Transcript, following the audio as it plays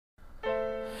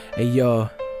Hey yo,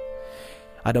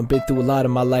 I done been through a lot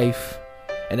in my life,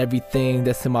 and everything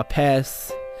that's in my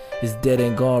past is dead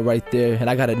and gone right there, and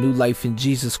I got a new life in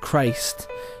Jesus Christ.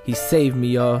 He saved me,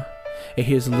 y'all. And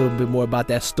here's a little bit more about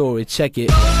that story. Check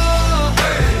it.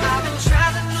 I've been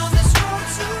traveling on this road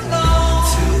too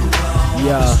long.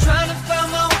 Yeah. Just trying to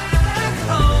find my way back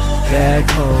home.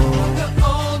 Back home. The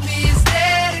old me is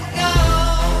dead and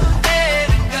gone, dead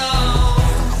and gone.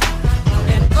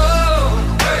 And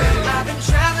I've been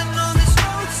traveling on this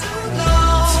road too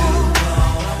long.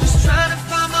 Just trying to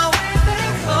find my way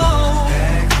back home.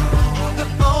 The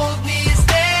old me is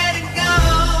dead and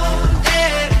gone,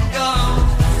 dead and gone.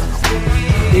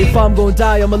 If I'm gonna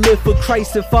die, I'ma live for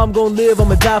Christ. If I'm gonna live,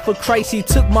 I'ma die for Christ. He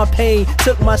took my pain,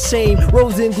 took my shame,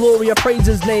 rose in glory, I praise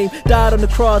his name. Died on the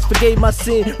cross, forgave my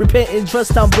sin, repent and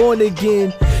trust I'm born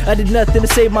again. I did nothing to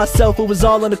save myself, it was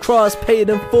all on the cross, paid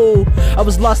in full. I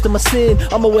was lost in my sin,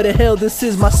 I'm away to hell, this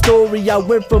is my story. I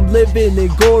went from living in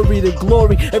glory to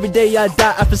glory. Every day I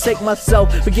die, I forsake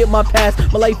myself, forget my past,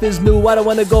 my life is new. I don't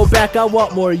wanna go back, I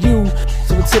want more of you.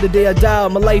 So until the day I die,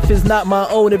 my life is not my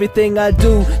own. Everything I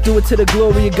do it to the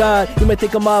glory of God. You might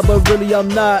think I'm odd, but really I'm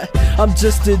not. I'm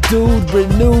just a dude,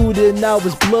 renewed, and now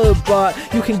it's blood bought.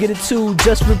 You can get it too,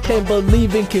 just repent,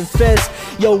 believe, and confess.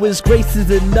 Yo, his grace is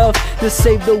enough to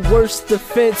save the worst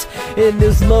offense, and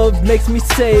his love makes me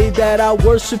say that I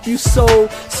worship you so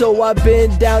I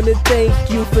bend down and thank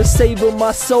you for saving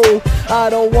my soul. I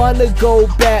don't wanna go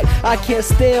back, I can't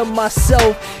stand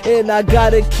myself, and I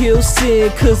gotta kill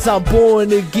sin, cause I'm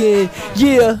born again.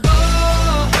 Yeah.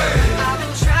 I've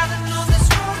been traveling on this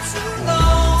road too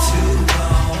long.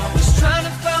 Just trying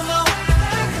to find my way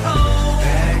back home.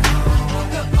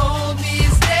 The old me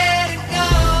is dead and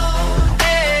gone,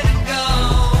 dead and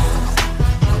gone.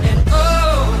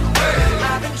 And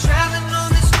I've been traveling on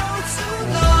this road too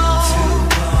long.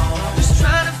 Just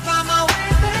trying to find my way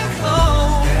back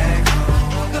home.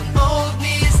 The old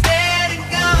me is dead and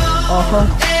gone,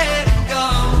 dead and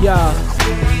gone. Yeah.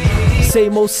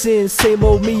 Same old sin, same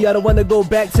old me. I don't wanna go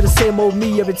back to the same old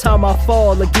me. Every time I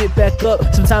fall, I get back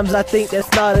up. Sometimes I think that's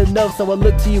not enough, so I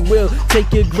look to your will, take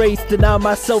your grace, deny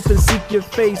myself and seek your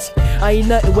face. I ain't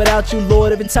nothing without you,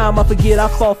 Lord. Every time I forget, I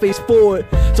fall face forward.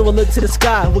 So I look to the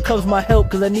sky, where comes my help,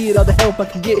 cause I need all the help I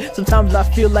can get. Sometimes I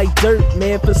feel like dirt,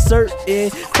 man, for certain.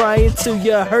 Crying till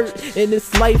you're hurt, and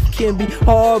this life can be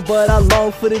hard, but I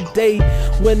long for the day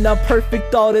when I'm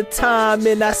perfect all the time,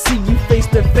 and I see you face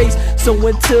to face. So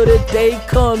until the day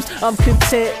comes, I'm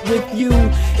content with you,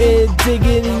 and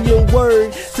digging in your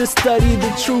word to study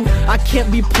the truth. I can't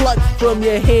be plucked from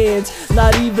your hands,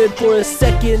 not even for a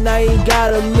second. I ain't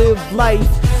gotta live life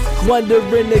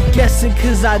wondering and guessing,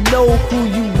 cause I know who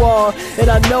you are, and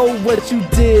I know what you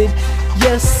did.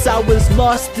 Yes, I was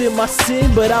lost in my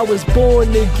sin, but I was born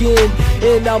again,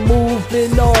 and I'm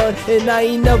moving on, and I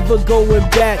ain't never going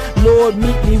back. Lord,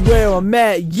 meet me where I'm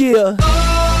at, yeah.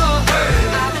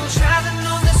 I've been traveling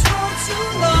on this road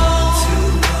too long.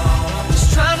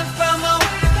 Just trying to find my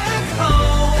way back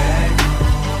home.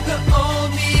 The old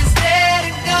me is dead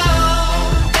and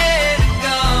gone, dead and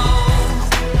gone.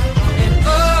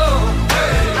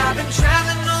 And I've been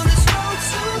traveling on this road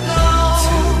too long.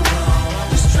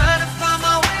 Just trying to find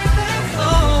my way back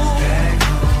home.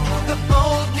 The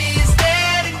old me is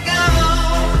dead and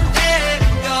gone, dead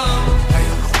and gone.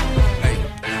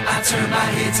 I turn my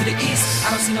head to the east, I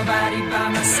don't see nobody by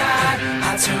my side.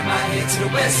 I turn my head to the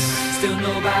west, still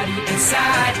nobody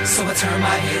inside. So I turn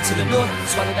my head to the north,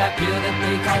 swallow that pill that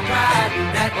they call pride.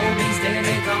 That old me's dead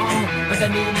and gone, but that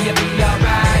new me'll be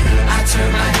alright. I turn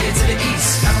my head to the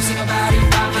east, I don't see nobody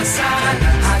by my side.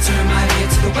 I turn my head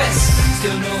to the west,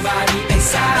 still nobody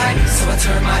inside. So I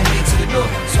turn my head to the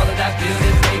north, swallow that pill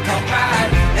that they call pride.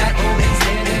 That old me's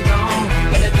dead and gone,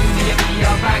 but that new me'll be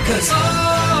alright. Cause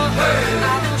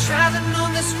I've been traveling on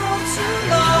this road too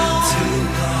long.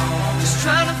 Just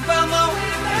trying to find my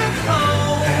way back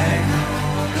home.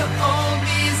 The old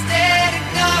me is dead and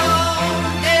gone,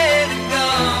 dead and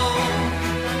gone.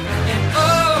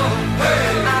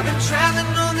 And I've been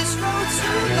traveling on this road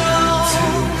too long.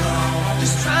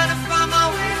 Just trying to find my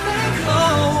way back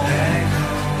home.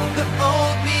 The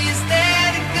old me is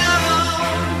dead and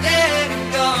gone, dead and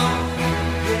gone.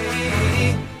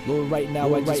 Lord, right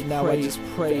now I just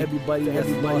pray for everybody that's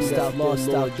lost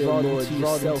out there, Lord.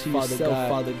 Draw them to yourself,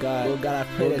 Father God. Lord God,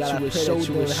 I pray that you would show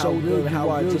them how real you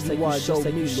are, just like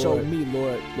you showed me,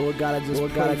 Lord. Lord God, I just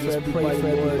pray for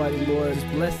everybody, Lord. Just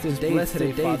bless this day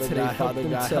today, Father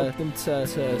God. Help them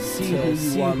to see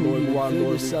who you are, Lord.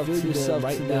 Reveal yourself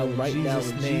to them right now,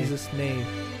 in Jesus' name.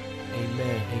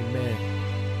 Amen, amen.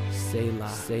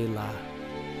 Selah.